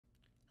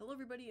Hello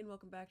everybody and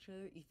welcome back to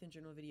another Ethan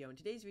Journal video. In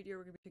today's video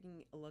we're going to be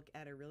taking a look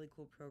at a really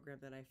cool program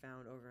that I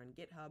found over on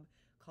GitHub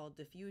called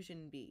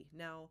DiffusionBee.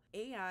 Now,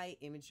 AI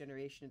image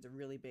generation is a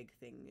really big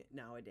thing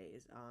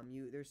nowadays.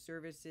 There's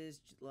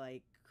services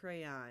like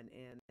Crayon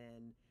and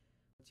then,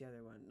 what's the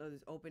other one? No,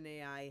 there's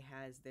OpenAI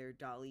has their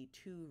DALL-E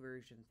 2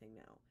 version thing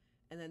now.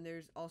 And then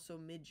there's also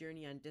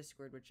Midjourney on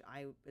Discord, which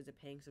I was a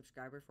paying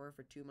subscriber for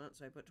 2 months.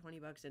 So I put 20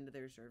 bucks into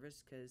their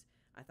service because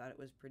I thought it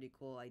was a pretty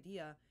cool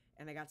idea.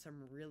 And I got some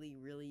really,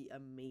 really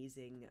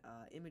amazing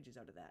images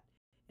out of that.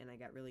 And I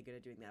got really good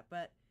at doing that.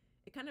 But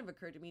it kind of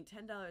occurred to me,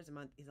 $10 a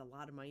month is a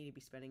lot of money to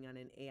be spending on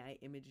an AI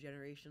image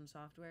generation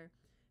software.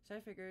 So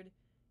I figured,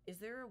 is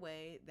there a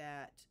way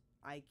that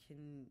I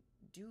can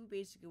do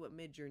basically what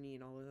Midjourney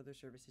and all those other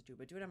services do,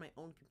 but do it on my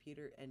own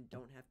computer and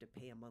don't have to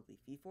pay a monthly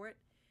fee for it?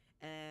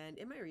 And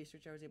in my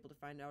research, I was able to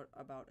find out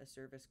about a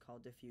service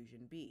called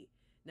DiffusionBee.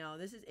 Now,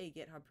 this is a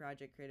GitHub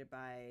project created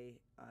by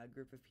a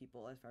group of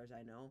people, as far as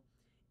I know.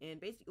 And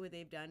basically what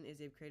they've done is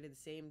they've created the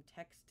same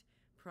text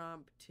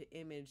prompt to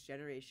image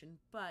generation,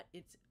 but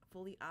it's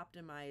fully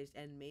optimized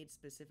and made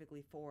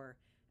specifically for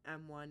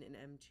M1 and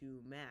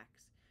M2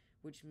 Macs,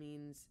 which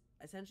means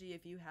essentially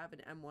if you have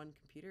an M1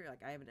 computer,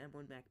 like I have an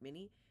M1 Mac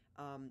Mini,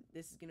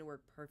 this is going to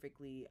work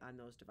perfectly on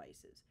those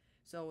devices.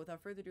 So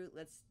without further ado,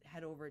 let's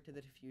head over to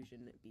the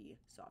DiffusionBee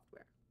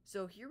software.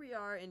 So here we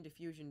are in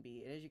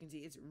DiffusionBee, and as you can see,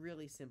 it's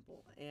really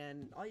simple.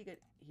 And all you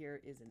get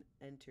here is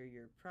enter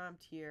your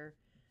prompt here,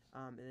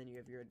 and then you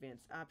have your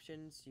advanced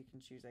options. You can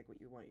choose like what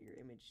you want your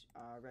image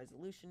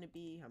resolution to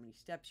be, how many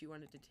steps you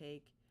want it to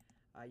take,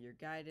 your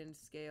guidance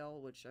scale,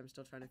 which I'm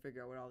still trying to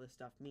figure out what all this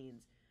stuff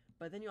means.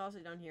 But then you also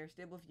down here,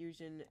 stable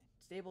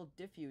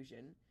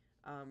diffusion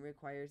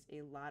requires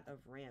a lot of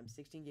RAM.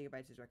 16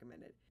 gigabytes is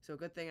recommended. So a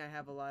good thing I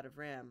have a lot of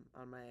RAM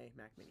on my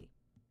Mac Mini.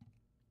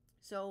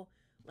 So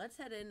let's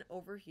head in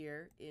over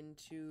here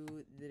into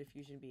the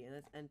DiffusionBee and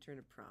let's enter in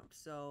a prompt.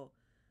 So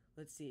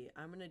let's see,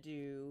 I'm going to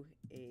do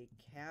a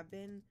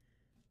cabin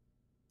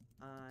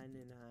on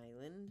an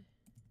island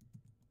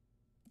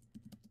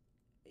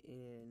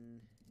in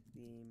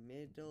the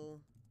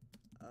middle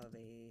of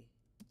a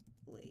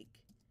lake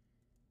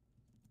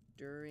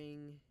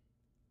during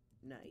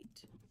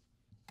night.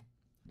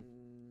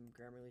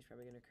 Grammarly's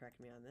probably going to correct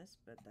me on this,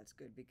 but that's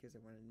good because I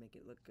wanted to make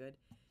it look good.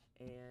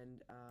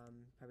 And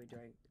probably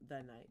during the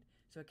night.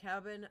 So a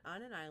cabin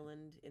on an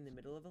island in the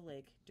middle of a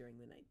lake during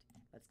the night.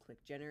 Let's click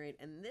generate,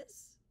 and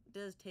this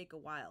does take a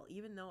while.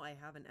 Even though I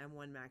have an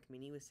M1 Mac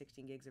Mini with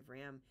 16 gigs of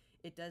RAM,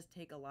 it does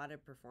take a lot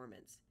of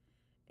performance.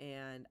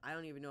 And I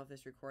don't even know if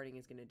this recording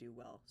is going to do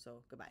well,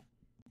 so goodbye.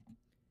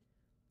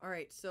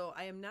 Alright, so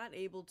I am not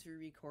able to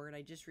record.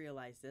 I just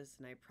realized this,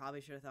 and I probably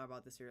should have thought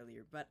about this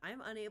earlier, but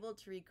I'm unable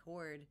to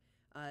record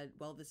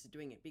while this is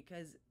doing it,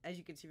 because as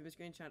you can see from the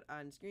screenshot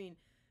on screen,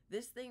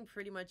 this thing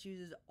pretty much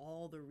uses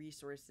all the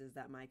resources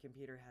that my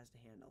computer has to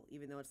handle.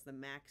 Even though it's the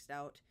maxed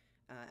out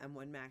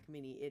M1 Mac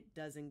Mini, it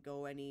doesn't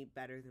go any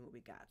better than what we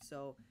got.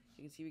 So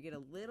you can see we get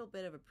a little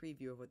bit of a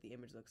preview of what the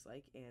image looks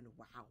like, and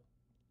wow,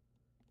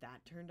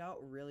 that turned out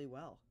really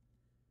well.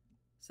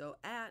 So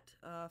at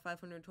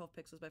 512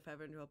 pixels by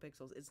 512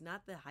 pixels, it's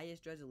not the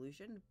highest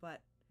resolution,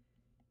 but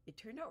it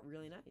turned out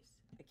really nice.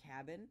 A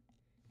cabin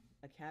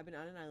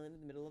on an island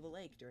in the middle of a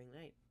lake during the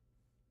night.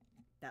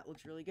 That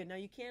looks really good. Now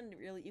you can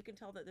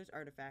tell that there's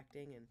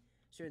artifacting and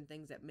certain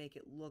things that make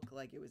it look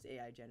like it was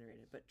AI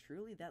generated, but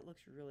truly that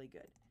looks really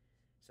good.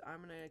 So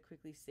I'm gonna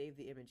quickly save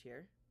the image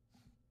here,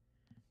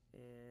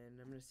 and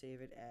I'm gonna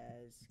save it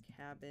as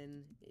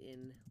cabin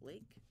in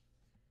lake.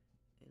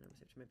 And I'm going to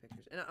switch to my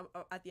pictures. And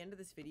at the end of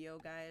this video,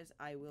 guys,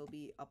 I will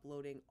be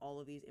uploading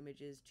all of these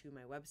images to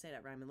my website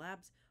at Ryman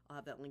Labs. I'll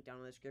have that link down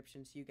in the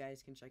description so you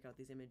guys can check out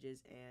these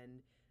images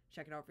and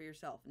check it out for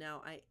yourself.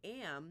 Now, I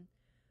am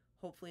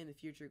hopefully in the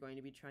future going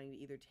to be trying to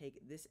either take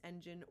this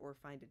engine or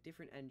find a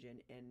different engine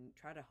and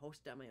try to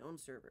host it on my own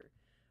server.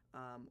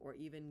 Or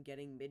even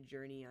getting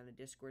Midjourney on a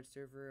Discord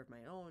server of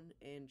my own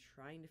and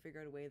trying to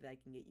figure out a way that I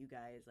can get you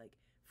guys like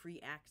free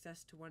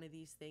access to one of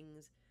these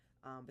things.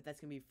 But that's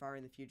going to be far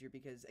in the future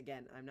because,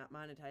 again, I'm not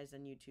monetized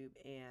on YouTube,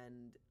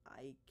 and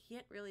I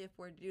can't really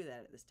afford to do that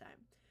at this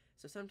time.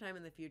 So sometime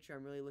in the future,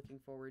 I'm really looking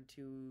forward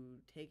to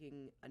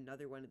taking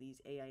another one of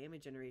these AI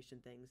image generation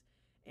things.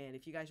 And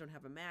if you guys don't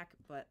have a Mac,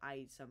 but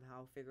I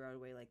somehow figure out a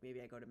way, like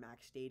maybe I go to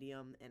Mac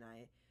Stadium and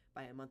I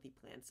buy a monthly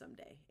plan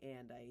someday,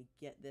 and I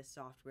get this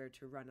software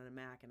to run on a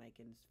Mac, and I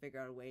can figure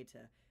out a way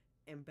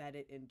to embed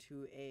it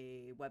into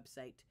a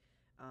website,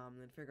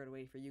 and figure out a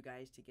way for you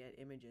guys to get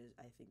images.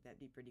 I think that'd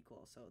be pretty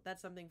cool. So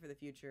that's something for the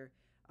future.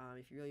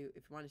 If you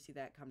want to see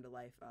that come to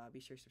life, be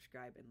sure to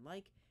subscribe and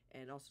like,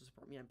 and also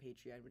support me on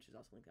Patreon, which is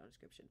also linked down in the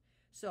description.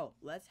 So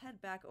let's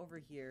head back over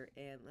here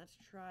and let's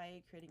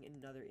try creating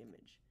another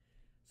image.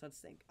 So let's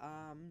think.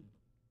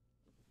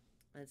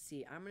 Let's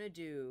see. I'm gonna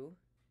do.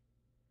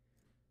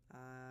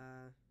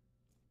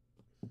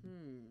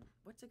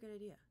 What's a good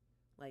idea?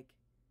 Like,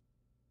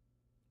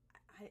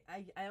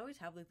 I always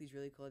have like these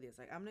really cool ideas.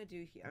 Like I'm gonna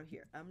do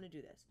I'm gonna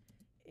do this.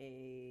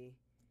 A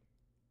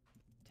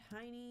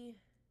tiny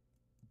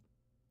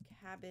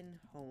cabin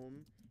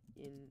home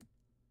in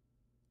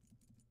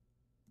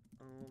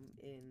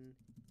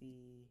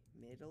the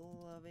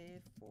middle of a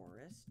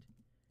forest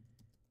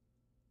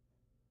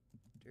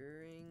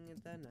during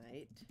the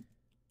night.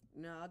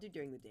 No, I'll do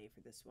during the day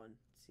for this one.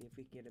 See if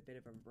we can get a bit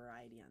of a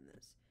variety on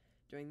this.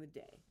 During the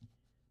day.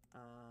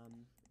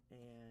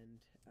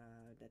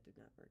 That did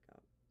not work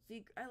out.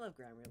 See, I love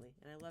Grammarly,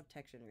 and I love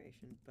text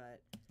generation,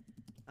 but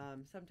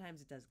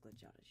sometimes it does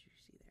glitch out, as you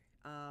see there.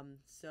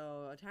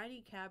 So a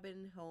tiny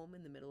cabin home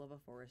in the middle of a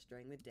forest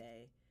during the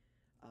day,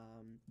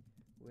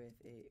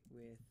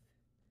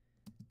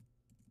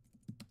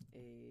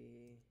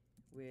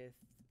 with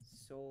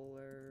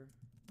solar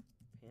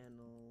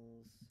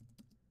panels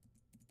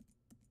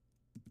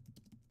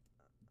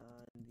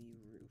on the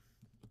roof.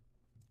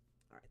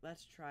 All right,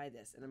 let's try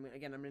this. And I'm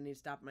gonna need to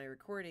stop my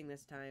recording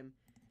this time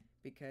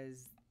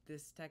because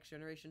this text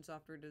generation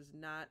software does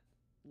not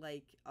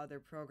like other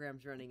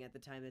programs running at the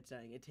time it's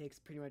running. It takes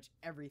pretty much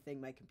everything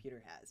my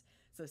computer has.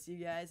 So see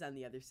you guys on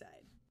the other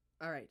side.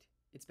 All right,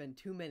 it's been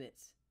 2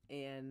 minutes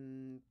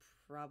and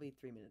probably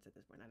 3 minutes at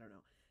this point. I don't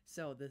know.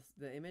 So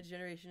the image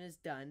generation is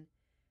done,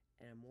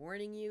 and I'm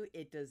warning you,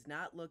 it does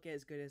not look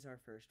as good as our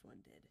first one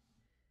did.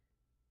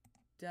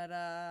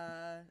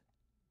 Ta-da!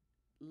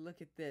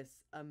 Look at this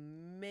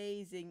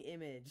amazing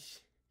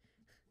image.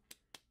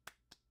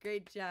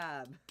 Great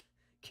job.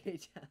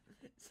 Great job.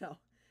 So,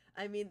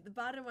 I mean, the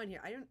bottom one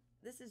here,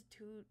 this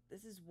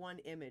is one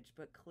image,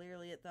 but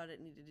clearly it thought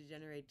it needed to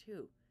generate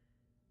two.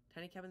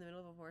 Tiny cabin in the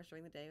middle of a forest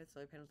during the day with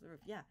solar panels on the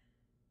roof. Yeah,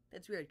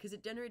 that's weird, because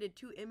it generated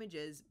two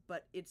images,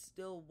 but it's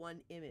still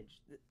one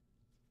image.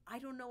 I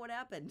don't know what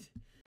happened.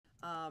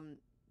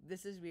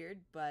 This is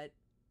weird, but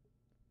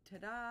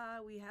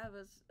ta-da, we have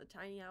a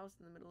tiny house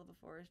in the middle of a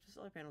forest with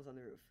solar panels on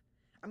the roof.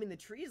 I mean, the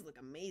trees look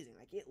amazing.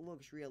 Like, it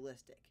looks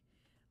realistic.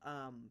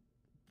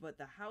 But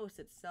the house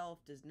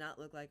itself does not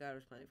look like I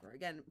was planning for.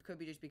 Again, it could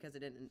be just because it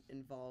didn't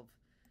involve,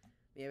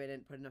 maybe I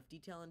didn't put enough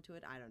detail into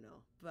it. I don't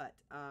know. But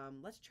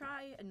let's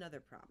try another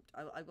prompt.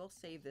 I will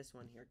save this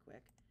one here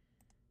quick.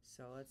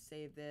 So let's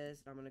save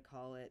this. I'm going to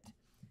call it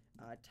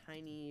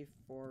Tiny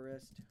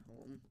Forest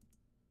Home.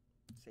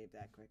 Save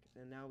that quick.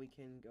 And now we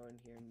can go in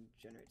here and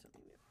generate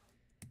something new.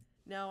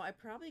 Now, I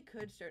probably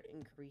could start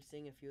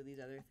increasing a few of these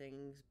other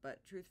things,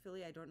 but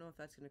truthfully, I don't know if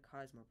that's going to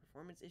cause more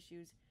performance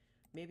issues.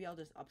 Maybe I'll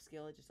just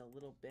upscale it just a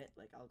little bit,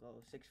 like I'll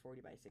go 640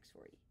 by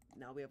 640.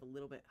 Now we have a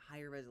little bit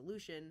higher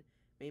resolution.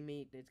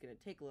 Maybe it's going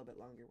to take a little bit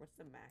longer. What's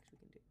the max we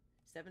can do?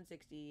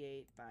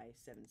 768 by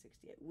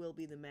 768 will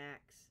be the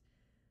max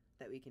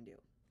that we can do.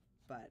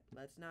 But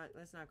let's not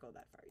go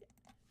that far yet.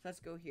 So let's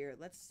go here.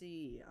 Let's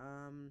see.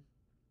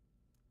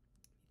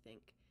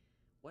 Think.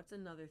 What's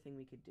another thing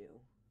we could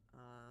do?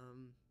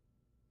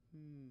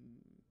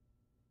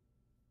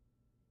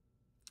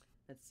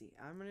 Let's see.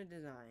 I'm going to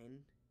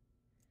design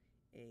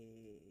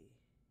a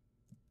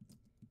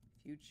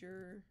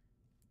futuristic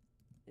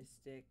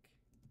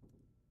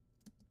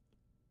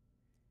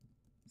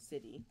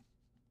city.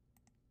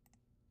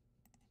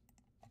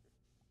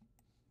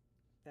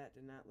 That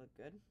did not look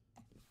good.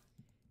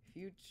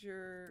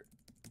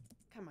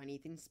 Come on,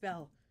 Ethan,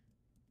 spell.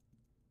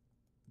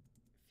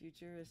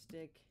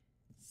 Futuristic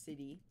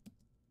city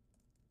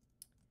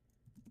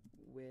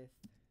with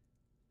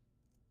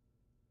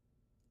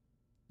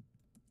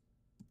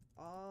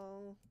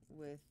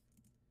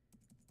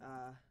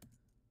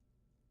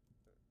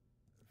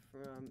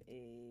from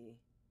a,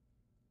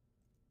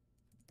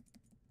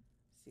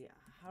 see,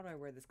 how do I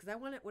word this? Because I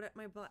want it,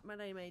 my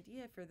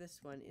idea for this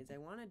one is I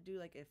want to do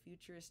like a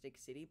futuristic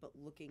city, but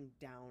looking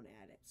down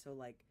at it. So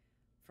like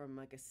from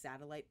like a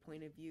satellite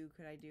point of view,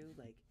 could I do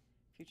like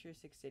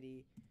futuristic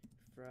city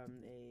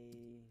from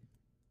a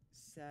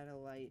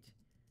satellite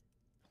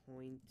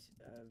point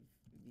of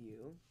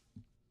view?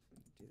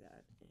 Do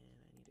that, and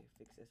I need to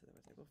fix this,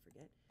 otherwise I will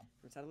forget.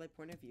 From a satellite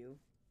point of view,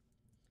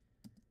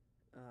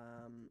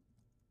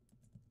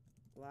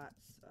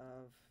 lots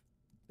of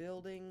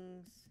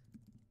buildings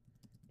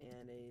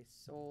and a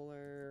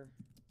solar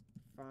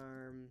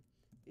farm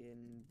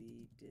in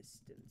the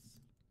distance.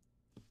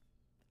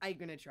 I'm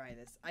gonna try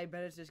this. I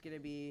bet it's just gonna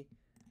be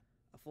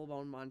a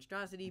full-blown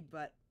monstrosity,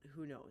 but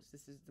who knows?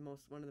 This is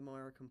one of the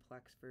more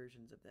complex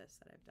versions of this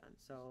that I've done.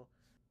 So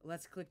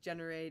let's click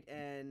generate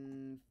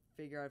and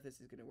figure out if this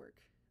is gonna work.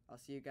 I'll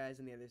see you guys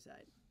on the other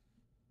side.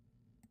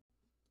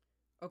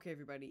 Okay,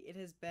 everybody, it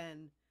has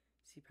been,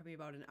 probably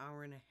about an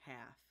hour and a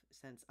half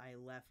since I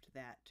left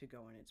that to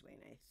go on its way,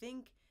 and I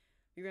think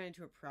we ran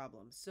into a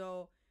problem.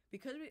 So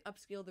because we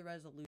upscaled the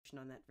resolution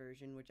on that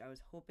version, which I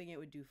was hoping it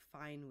would do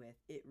fine with,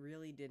 it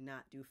really did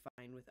not do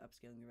fine with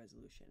upscaling the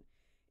resolution.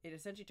 It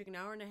essentially took an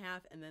hour and a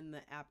half, and then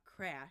the app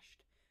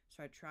crashed.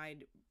 So I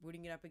tried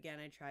booting it up again.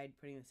 I tried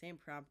putting the same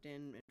prompt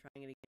in and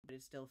trying it again, but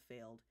it still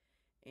failed.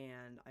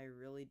 And I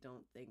really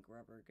don't think we're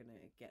ever going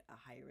to get a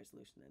higher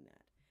resolution than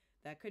that.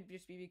 That could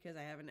just be because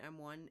I have an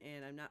M1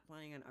 and I'm not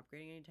planning on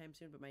upgrading anytime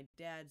soon, but my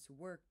dad's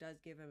work does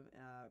give him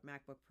a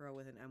MacBook Pro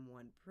with an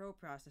M1 Pro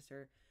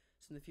processor.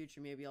 So in the future,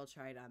 maybe I'll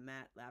try it on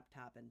that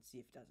laptop and see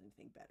if it does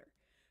anything better.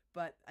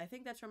 But I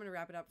think that's where I'm going to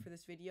wrap it up for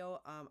this video.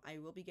 I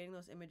will be getting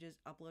those images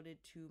uploaded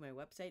to my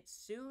website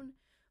soon,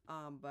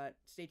 but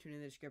stay tuned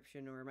in the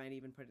description, or I might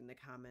even put it in the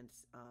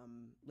comments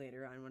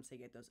later on once I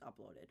get those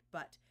uploaded.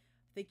 But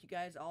thank you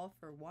guys all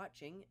for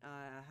watching.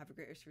 Have a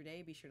great rest of your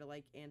day. Be sure to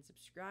like and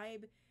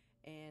subscribe,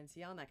 and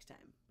see y'all next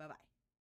time. Bye-bye.